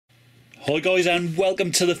Hi guys, and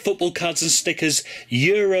welcome to the Football Cards and Stickers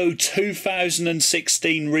Euro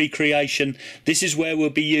 2016 recreation. This is where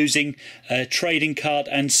we'll be using trading card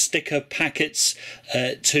and sticker packets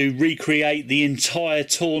to recreate the entire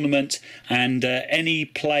tournament, and any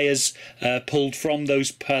players pulled from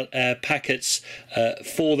those packets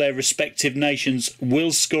for their respective nations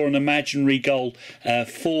will score an imaginary goal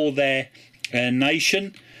for their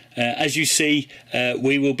nation. As you see,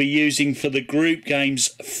 we will be using for the group games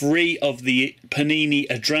 3 of the Panini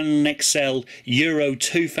Adrenaline XL Euro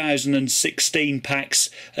 2016 packs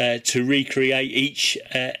to recreate each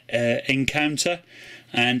encounter.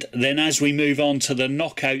 And then as we move on to the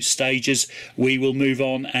knockout stages, we will move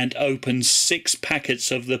on and open 6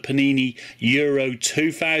 packets of the Panini Euro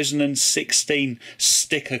 2016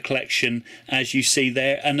 sticker collection, as you see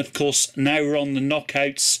there. And of course, now we're on the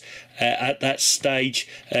knockouts. At that stage,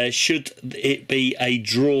 should it be a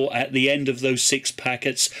draw at the end of those 6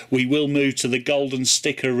 packets, we will move to the golden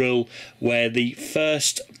sticker rule, where the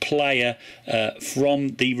first player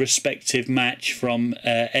from the respective match from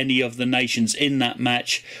any of the nations in that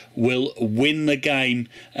match will win the game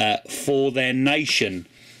for their nation.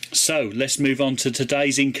 So let's move on to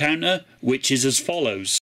today's encounter, which is as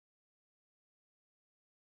follows.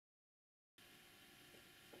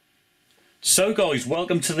 So guys,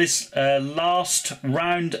 welcome to this last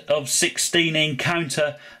round of 16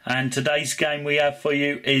 encounter, and today's game we have for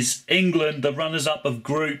you is England, the runners-up of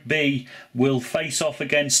Group B, will face off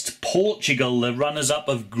against Portugal, the runners-up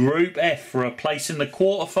of Group F, for a place in the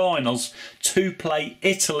quarter-finals to play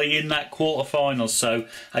Italy in that quarter-finals. So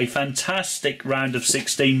a fantastic round of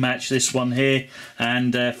 16 match, this one here,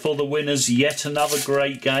 and for the winners, yet another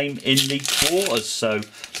great game in the quarters. So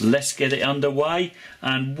let's get it underway.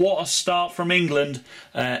 And what a start from England.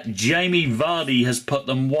 Jamie Vardy has put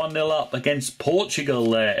them 1-0 up against Portugal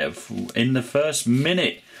there in the first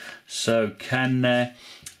minute. So can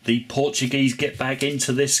the Portuguese get back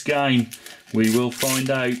into this game? We will find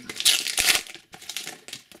out.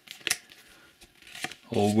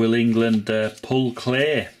 Or will England pull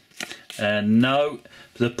clear? No.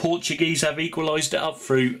 The Portuguese have equalised it up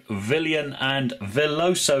through Villian and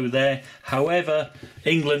Veloso there. However,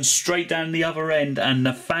 England straight down the other end, and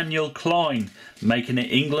Nathaniel Klein making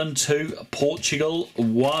it England 2, Portugal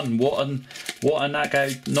 1. What a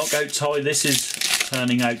knockout tie this is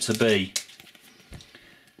turning out to be.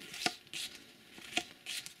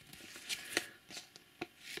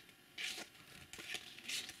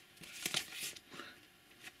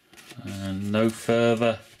 And no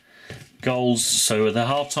further goals. So at the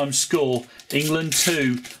half-time score, England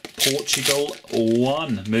 2, Portugal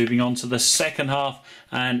 1. Moving on to the second half,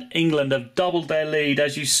 and England have doubled their lead.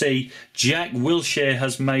 As you see, Jack Wilshere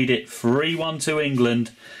has made it 3-1 to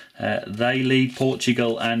England. They lead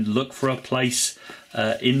Portugal and look for a place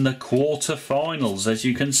in the quarter-finals, as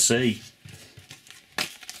you can see.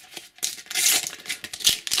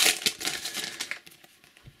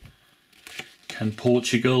 Can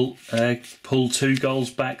Portugal pull 2 goals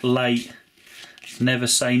back late? Never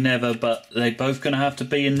say never, but they're both going to have to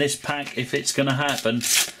be in this pack if it's going to happen.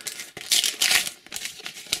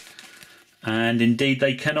 And indeed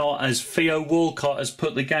they cannot, as Theo Walcott has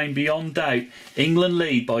put the game beyond doubt. England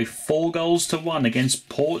lead by 4-1 against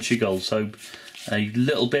Portugal. So a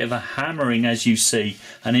little bit of a hammering, as you see.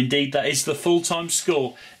 And indeed that is the full-time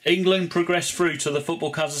score. England progressed through to the Football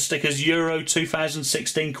Cards and Stickers Euro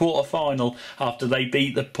 2016 quarter-final after they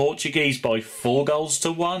beat the Portuguese by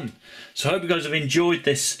 4-1. So I hope you guys have enjoyed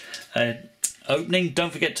this opening.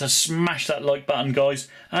 Don't forget to smash that like button, guys,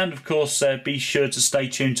 and of course be sure to stay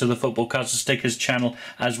tuned to the Football Cards and Stickers channel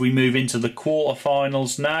as we move into the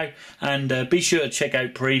quarter-finals now, and be sure to check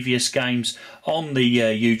out previous games on the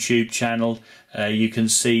YouTube channel. You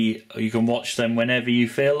can watch them whenever you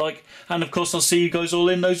feel like, and of course I'll see you guys all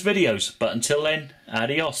in those videos. But until then,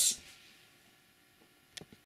 adios.